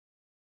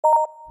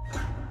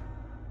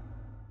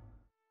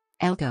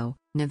Elko,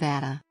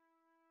 Nevada.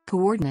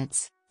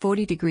 Coordinates,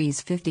 40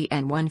 degrees 50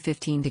 and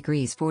 115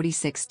 degrees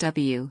 46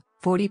 W,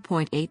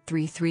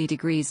 40.833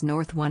 degrees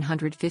north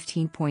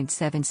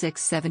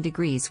 115.767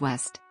 degrees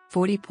west,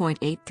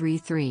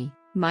 40.833,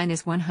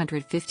 minus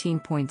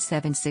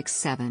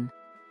 115.767.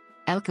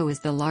 Elko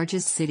is the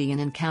largest city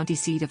and county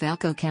seat of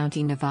Elko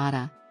County,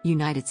 Nevada,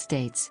 United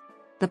States.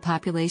 The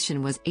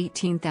population was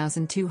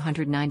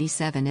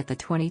 18,297 at the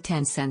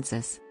 2010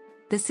 census.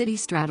 The city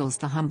straddles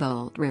the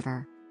Humboldt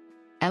River.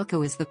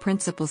 Elko is the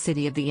principal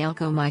city of the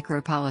Elko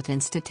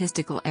Micropolitan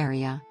Statistical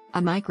Area,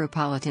 a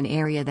micropolitan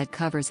area that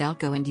covers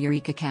Elko and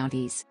Eureka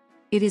counties.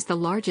 It is the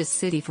largest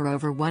city for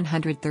over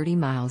 130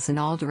 miles in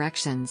all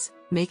directions,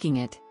 making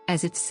it,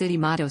 as its city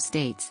motto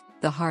states,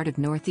 the heart of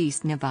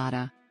Northeast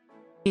Nevada.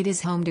 It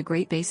is home to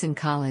Great Basin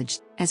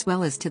College, as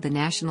well as to the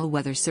National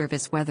Weather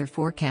Service Weather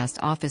Forecast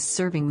Office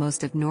serving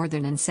most of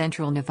northern and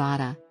central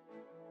Nevada.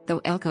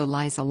 Though Elko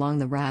lies along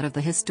the route of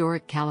the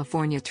historic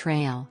California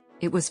Trail,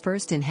 it was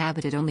first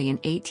inhabited only in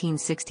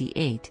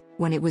 1868,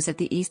 when it was at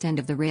the east end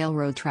of the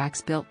railroad tracks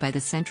built by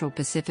the Central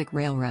Pacific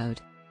Railroad.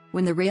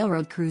 When the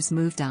railroad crews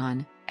moved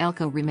on,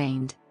 Elko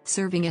remained,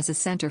 serving as a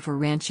center for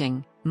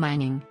ranching,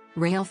 mining,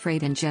 rail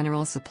freight and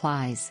general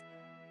supplies.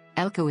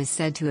 Elko is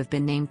said to have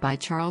been named by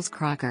Charles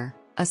Crocker,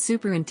 a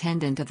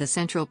superintendent of the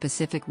Central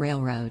Pacific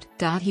Railroad.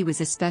 He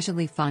was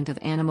especially fond of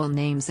animal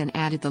names and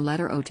added the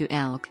letter O to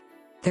elk.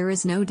 There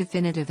is no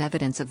definitive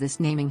evidence of this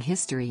naming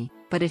history,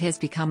 but it has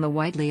become a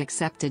widely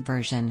accepted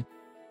version.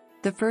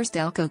 The first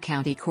Elko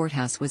County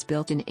courthouse was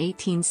built in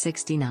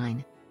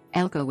 1869.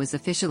 Elko was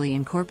officially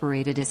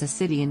incorporated as a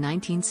city in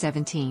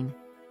 1917.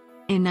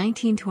 In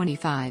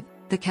 1925,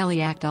 the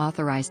Kelly Act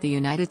authorized the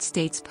United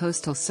States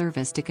Postal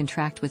Service to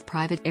contract with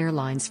private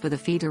airlines for the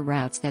feeder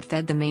routes that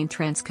fed the main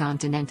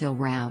transcontinental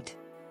route.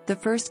 The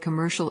first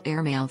commercial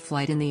airmail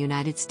flight in the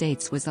United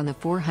States was on the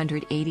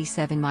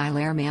 487-mile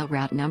airmail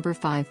route number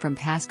 5 from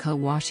Pasco,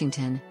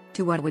 Washington,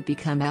 to what would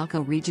become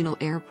Elko Regional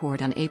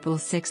Airport on April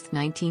 6,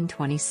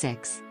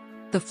 1926.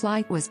 The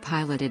flight was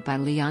piloted by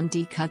Leon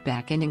D.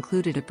 Cutback and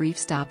included a brief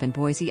stop in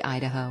Boise,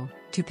 Idaho,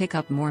 to pick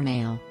up more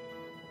mail.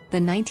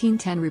 The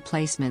 1910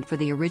 replacement for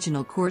the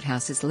original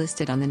courthouse is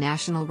listed on the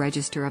National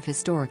Register of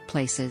Historic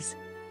Places.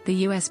 The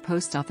U.S.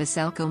 Post Office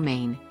Elko,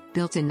 Maine,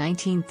 built in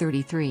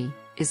 1933,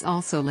 is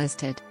also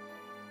listed.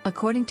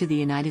 According to the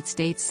United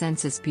States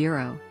Census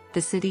Bureau,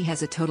 the city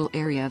has a total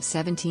area of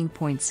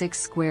 17.6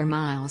 square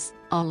miles,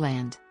 all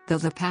land, though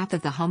the path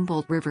of the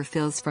Humboldt River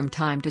fills from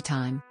time to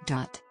time.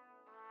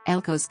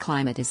 Elko's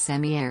climate is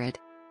semi-arid.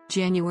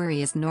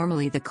 January is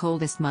normally the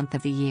coldest month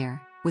of the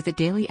year, with a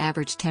daily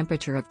average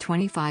temperature of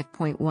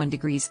 25.1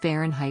 degrees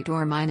Fahrenheit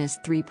or minus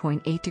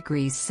 3.8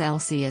 degrees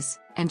Celsius,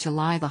 and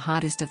July the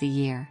hottest of the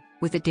year,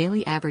 with a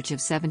daily average of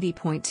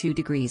 70.2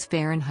 degrees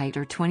Fahrenheit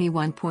or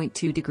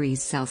 21.2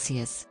 degrees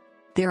Celsius.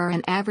 There are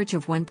an average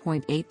of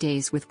 1.8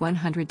 days with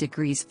 100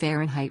 degrees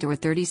Fahrenheit or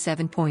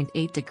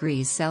 37.8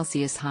 degrees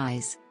Celsius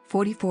highs,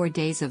 44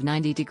 days of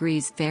 90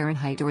 degrees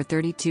Fahrenheit or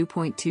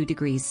 32.2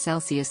 degrees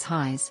Celsius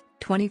highs,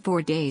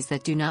 24 days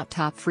that do not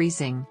top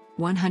freezing,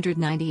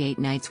 198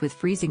 nights with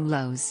freezing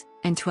lows,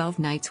 and 12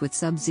 nights with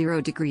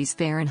sub-0 degrees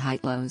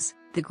Fahrenheit lows.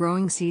 The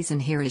growing season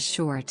here is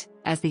short,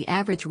 as the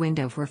average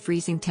window for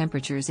freezing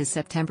temperatures is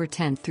September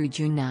 10 through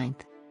June 9.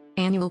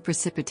 Annual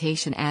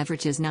precipitation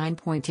averages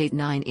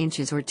 9.89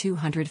 inches or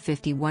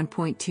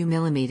 251.2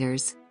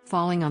 millimeters,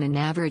 falling on an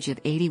average of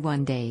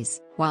 81 days,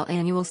 while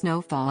annual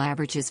snowfall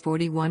averages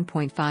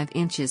 41.5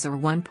 inches or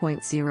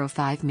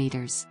 1.05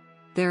 meters.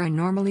 There are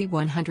normally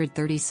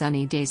 130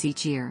 sunny days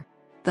each year.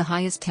 The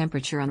highest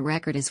temperature on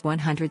record is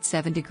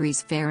 107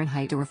 degrees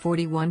Fahrenheit or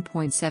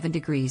 41.7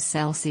 degrees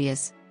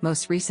Celsius,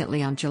 most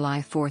recently on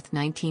July 4,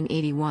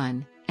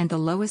 1981, and the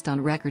lowest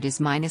on record is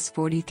minus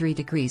 43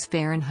 degrees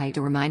Fahrenheit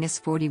or minus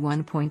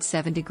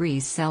 41.7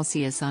 degrees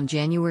Celsius on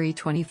January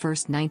 21,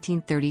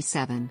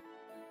 1937.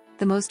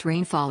 The most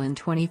rainfall in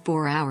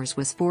 24 hours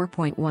was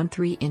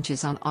 4.13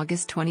 inches on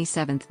August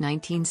 27,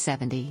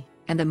 1970,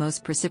 and the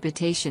most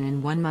precipitation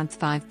in 1 month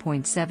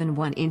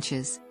 5.71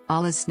 inches,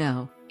 all as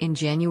snow, in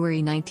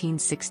January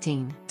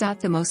 1916.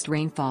 The most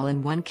rainfall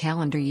in one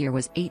calendar year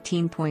was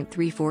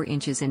 18.34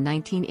 inches in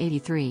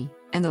 1983,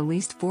 and the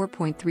least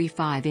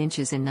 4.35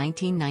 inches in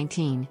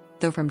 1919,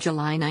 though from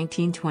July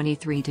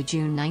 1923 to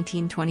June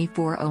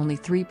 1924 only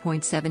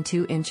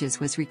 3.72 inches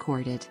was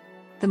recorded.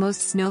 The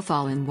most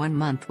snowfall in 1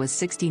 month was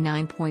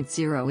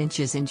 69.0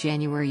 inches in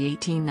January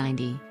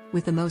 1890,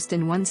 with the most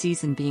in one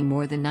season being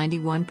more than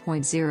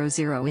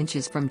 91.00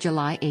 inches from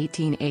July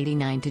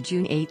 1889 to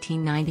June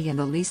 1890 and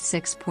the least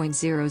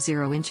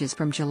 6.00 inches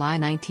from July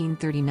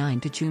 1939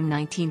 to June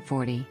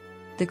 1940.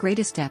 The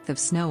greatest depth of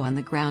snow on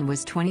the ground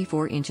was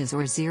 24 inches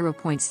or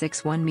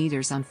 0.61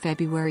 meters on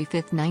February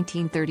 5,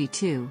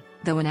 1932,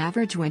 though an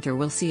average winter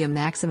will see a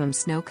maximum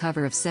snow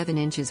cover of 7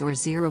 inches or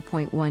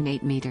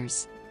 0.18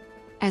 meters.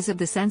 As of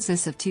the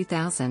census of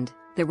 2000,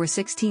 there were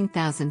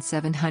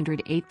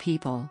 16,708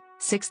 people,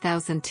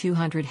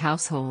 6,200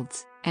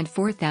 households, and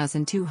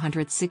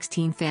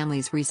 4,216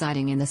 families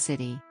residing in the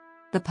city.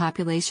 The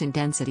population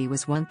density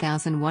was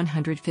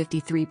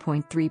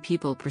 1,153.3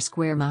 people per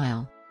square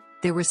mile.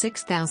 There were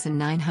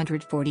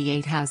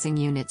 6,948 housing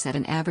units at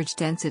an average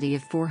density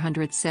of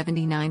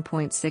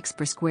 479.6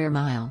 per square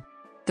mile.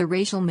 The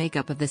racial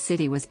makeup of the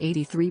city was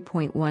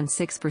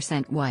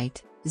 83.16%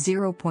 white,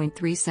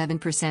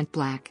 0.37%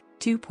 black,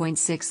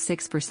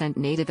 2.66%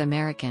 Native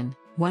American,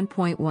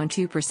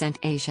 1.12%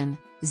 Asian,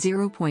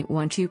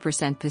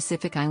 0.12%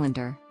 Pacific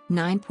Islander,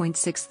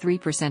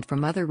 9.63%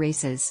 from other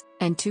races,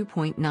 and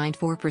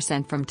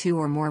 2.94% from two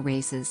or more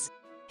races.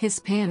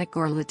 Hispanic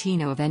or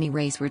Latino of any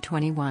race were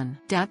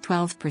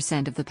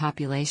 21.12% of the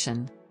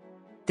population.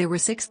 There were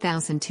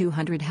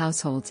 6,200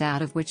 households,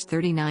 out of which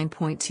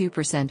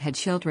 39.2% had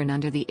children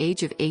under the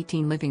age of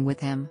 18 living with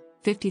them,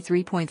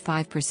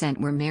 53.5%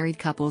 were married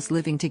couples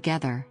living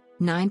together,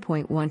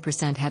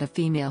 9.1% had a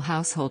female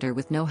householder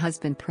with no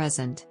husband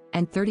present,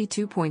 and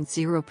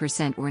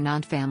 32.0% were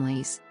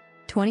non-families.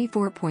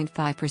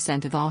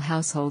 24.5% of all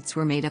households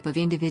were made up of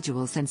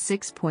individuals, and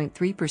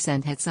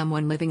 6.3% had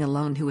someone living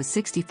alone who was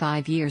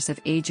 65 years of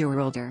age or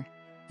older.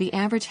 The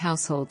average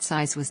household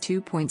size was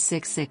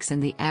 2.66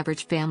 and the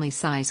average family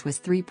size was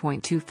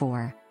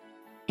 3.24.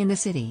 In the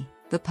city,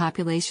 the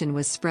population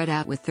was spread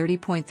out, with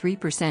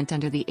 30.3%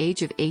 under the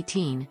age of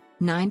 18,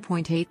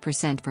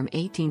 9.8% from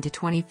 18 to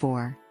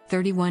 24,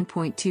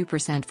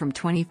 31.2% from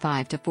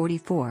 25 to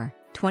 44,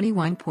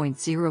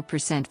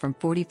 21.0% from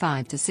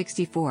 45 to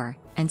 64,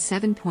 and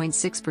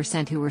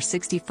 7.6% who were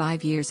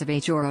 65 years of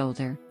age or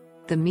older.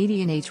 The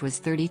median age was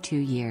 32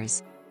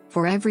 years.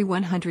 For every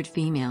 100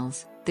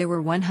 females, there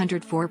were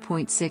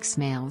 104.6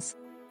 males.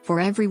 For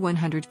every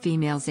 100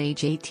 females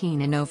age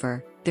 18 and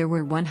over, there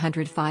were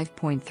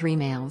 105.3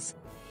 males.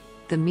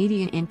 The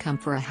median income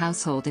for a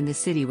household in the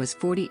city was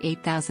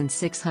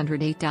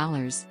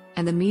 $48,608,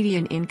 and the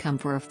median income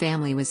for a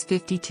family was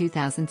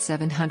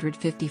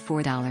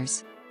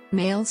 $52,754.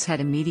 Males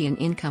had a median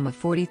income of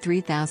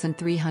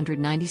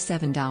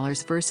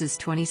 $43,397 versus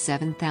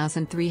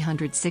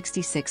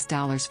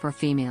 $27,366 for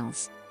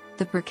females.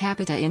 The per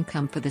capita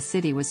income for the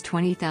city was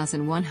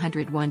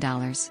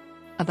 $20,101.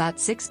 About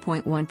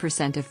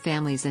 6.1% of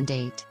families and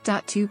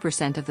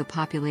 8.2% of the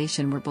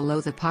population were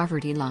below the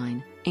poverty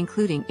line,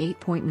 including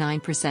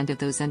 8.9% of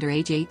those under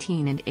age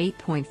 18 and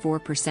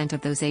 8.4%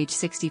 of those age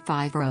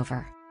 65 or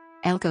over.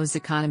 Elko's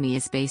economy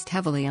is based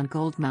heavily on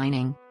gold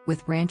mining,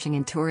 with ranching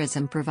and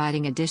tourism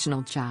providing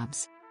additional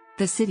jobs.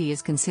 The city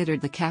is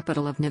considered the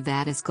capital of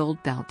Nevada's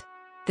gold belt.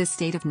 The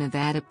state of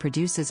Nevada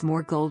produces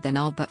more gold than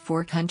all but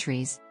 4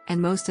 countries, and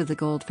most of the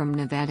gold from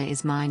Nevada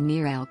is mined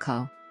near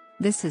Elko.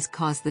 This has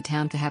caused the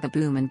town to have a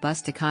boom and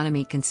bust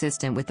economy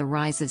consistent with the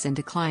rises and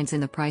declines in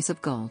the price of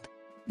gold.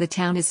 The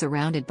town is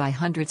surrounded by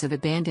hundreds of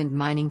abandoned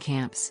mining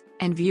camps,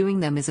 and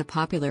viewing them is a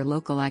popular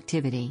local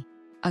activity.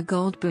 A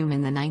gold boom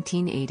in the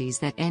 1980s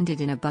that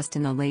ended in a bust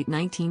in the late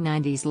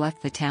 1990s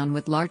left the town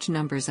with large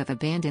numbers of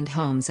abandoned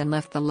homes and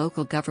left the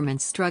local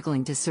government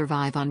struggling to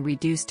survive on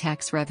reduced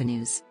tax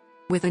revenues.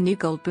 With a new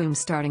gold boom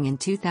starting in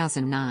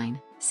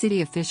 2009,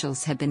 city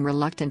officials have been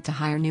reluctant to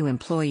hire new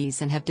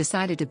employees and have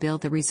decided to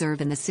build a reserve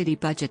in the city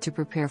budget to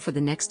prepare for the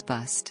next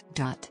bust.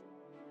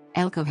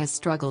 Elko has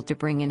struggled to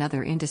bring in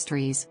other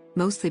industries,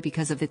 mostly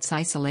because of its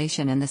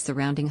isolation and the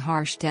surrounding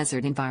harsh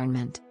desert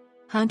environment.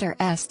 Hunter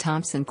S.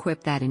 Thompson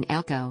quipped that in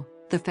Elko,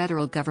 the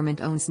federal government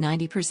owns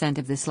 90%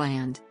 of this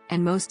land,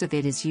 and most of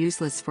it is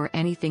useless for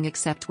anything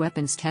except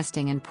weapons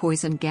testing and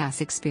poison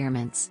gas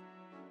experiments.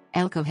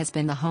 Elko has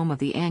been the home of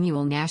the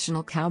annual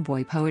National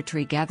Cowboy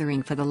Poetry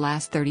Gathering for the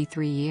last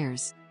 33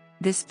 years.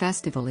 This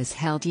festival is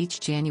held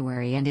each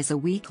January and is a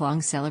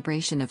week-long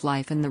celebration of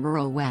life in the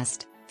rural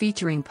West,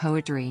 featuring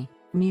poetry,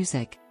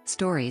 music,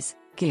 stories,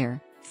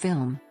 gear,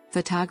 film,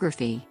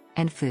 photography,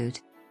 and food.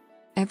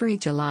 Every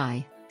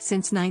July,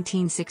 since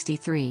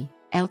 1963,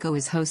 Elko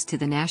is host to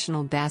the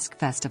National Basque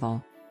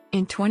Festival.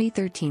 In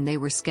 2013 they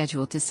were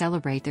scheduled to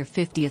celebrate their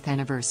 50th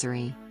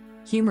anniversary.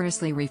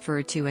 Humorously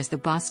referred to as the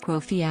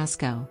Basquo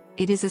Fiasco,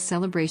 it is a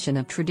celebration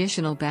of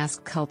traditional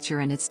Basque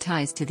culture and its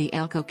ties to the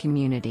Elko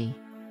community.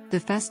 The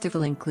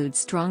festival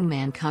includes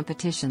strongman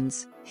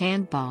competitions,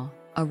 handball,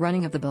 a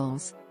running of the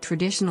bulls,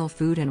 traditional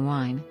food and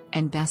wine,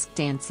 and Basque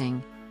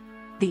dancing.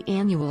 The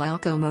annual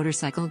Elko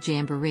Motorcycle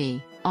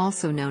Jamboree,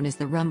 also known as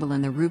the Rumble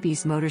and the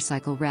Rubies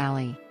Motorcycle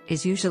Rally,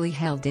 is usually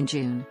held in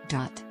June.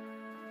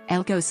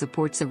 Elko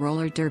supports a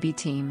roller derby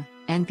team,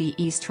 NB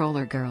East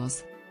Roller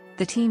Girls.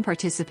 The team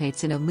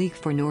participates in a league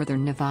for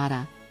Northern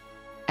Nevada.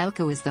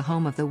 Elko is the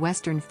home of the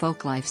Western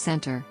Folklife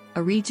Center,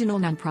 a regional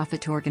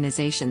nonprofit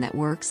organization that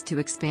works to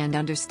expand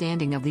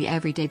understanding of the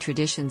everyday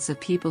traditions of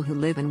people who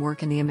live and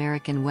work in the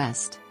American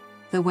West.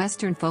 The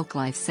Western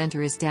Folklife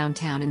Center is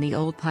downtown in the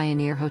Old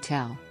Pioneer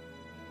Hotel.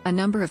 A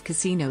number of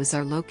casinos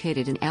are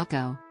located in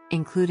Elko,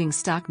 including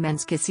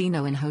Stockmen's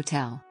Casino and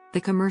Hotel,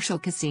 the Commercial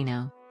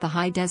Casino, the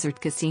High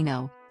Desert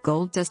Casino,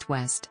 Gold Dust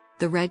West,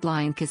 the Red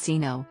Lion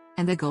Casino,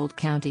 and the Gold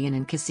County Inn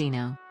and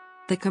Casino.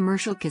 The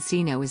Commercial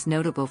Casino is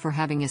notable for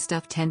having a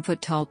stuffed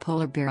 10-foot-tall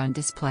polar bear on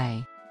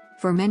display.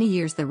 For many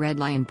years the Red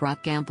Lion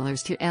brought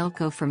gamblers to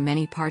Elko from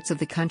many parts of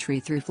the country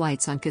through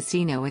flights on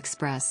Casino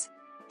Express.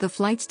 The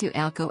flights to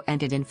Elko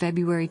ended in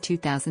February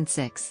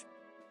 2006.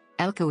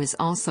 Elko is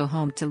also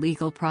home to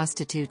legal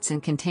prostitutes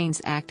and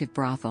contains active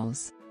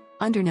brothels.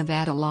 Under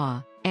Nevada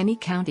law, any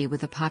county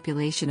with a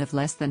population of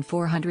less than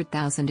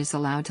 400,000 is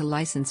allowed to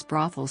license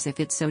brothels if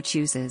it so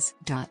chooses.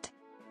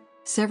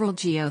 Several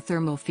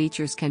geothermal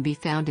features can be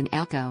found in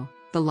Elko,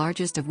 the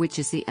largest of which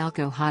is the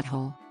Elko Hot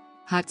Hole.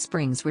 Hot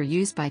springs were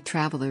used by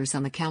travelers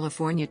on the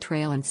California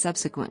Trail and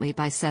subsequently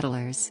by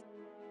settlers.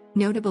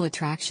 Notable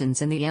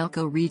attractions in the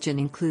Elko region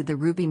include the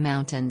Ruby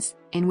Mountains,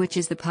 in which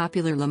is the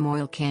popular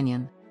Lamoille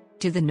Canyon.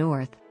 To the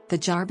north, the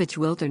Jarbidge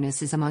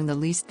Wilderness is among the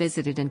least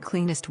visited and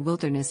cleanest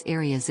wilderness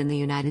areas in the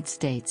United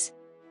States.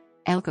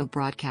 Elko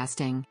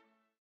Broadcasting.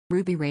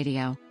 Ruby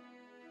Radio.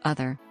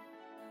 Other.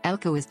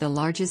 Elko is the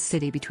largest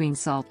city between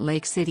Salt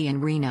Lake City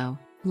and Reno,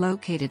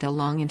 located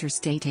along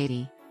Interstate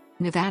 80.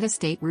 Nevada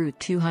State Route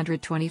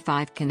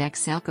 225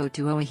 connects Elko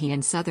to Oahe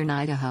in southern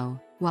Idaho,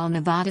 while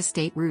Nevada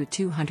State Route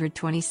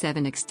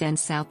 227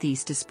 extends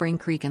southeast to Spring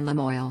Creek and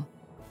Lamoille.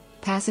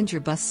 Passenger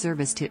bus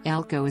service to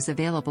Elko is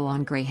available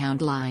on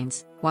Greyhound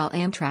lines, while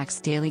Amtrak's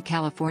daily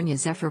California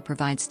Zephyr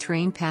provides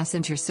train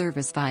passenger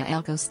service via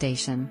Elko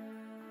Station.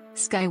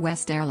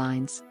 SkyWest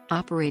Airlines,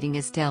 operating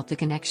as Delta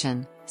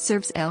Connection,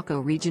 serves Elko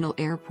Regional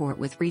Airport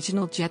with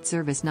regional jet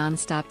service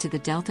nonstop to the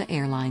Delta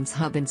Airlines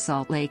hub in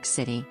Salt Lake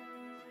City.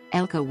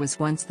 Elko was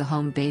once the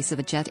home base of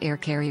a jet air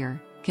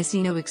carrier,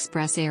 Casino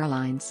Express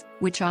Airlines,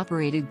 which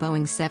operated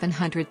Boeing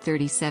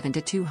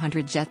 737-200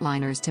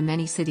 jetliners to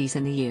many cities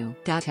in the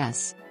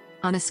U.S.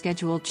 on a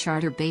scheduled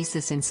charter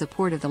basis in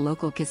support of the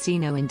local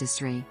casino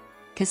industry.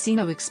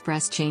 Casino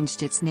Express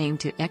changed its name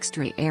to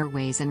Extra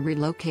Airways and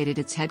relocated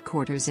its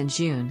headquarters in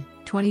June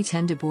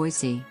 2010 to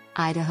Boise,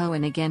 Idaho,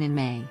 and again in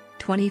May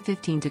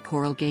 2015 to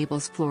Coral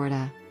Gables,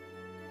 Florida.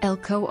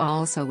 Elko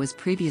also was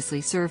previously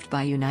served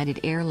by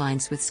United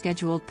Airlines with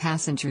scheduled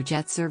passenger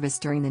jet service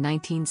during the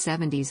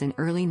 1970s and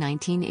early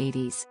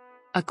 1980s.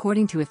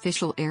 According to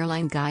official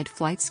airline guide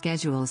flight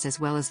schedules as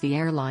well as the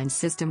airline's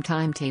system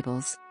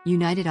timetables,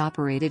 United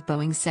operated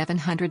Boeing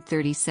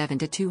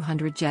 737-200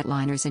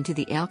 jetliners into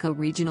the Elko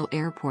Regional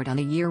Airport on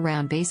a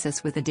year-round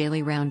basis with a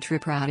daily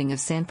round-trip routing of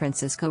San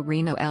Francisco,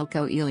 Reno,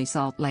 Elko, Ely,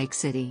 Salt Lake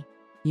City.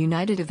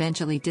 United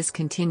eventually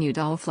discontinued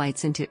all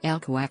flights into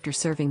Elko after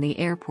serving the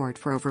airport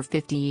for over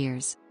 50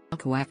 years.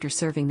 Elko after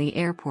serving the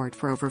airport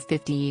for over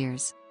 50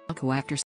 years. Elko after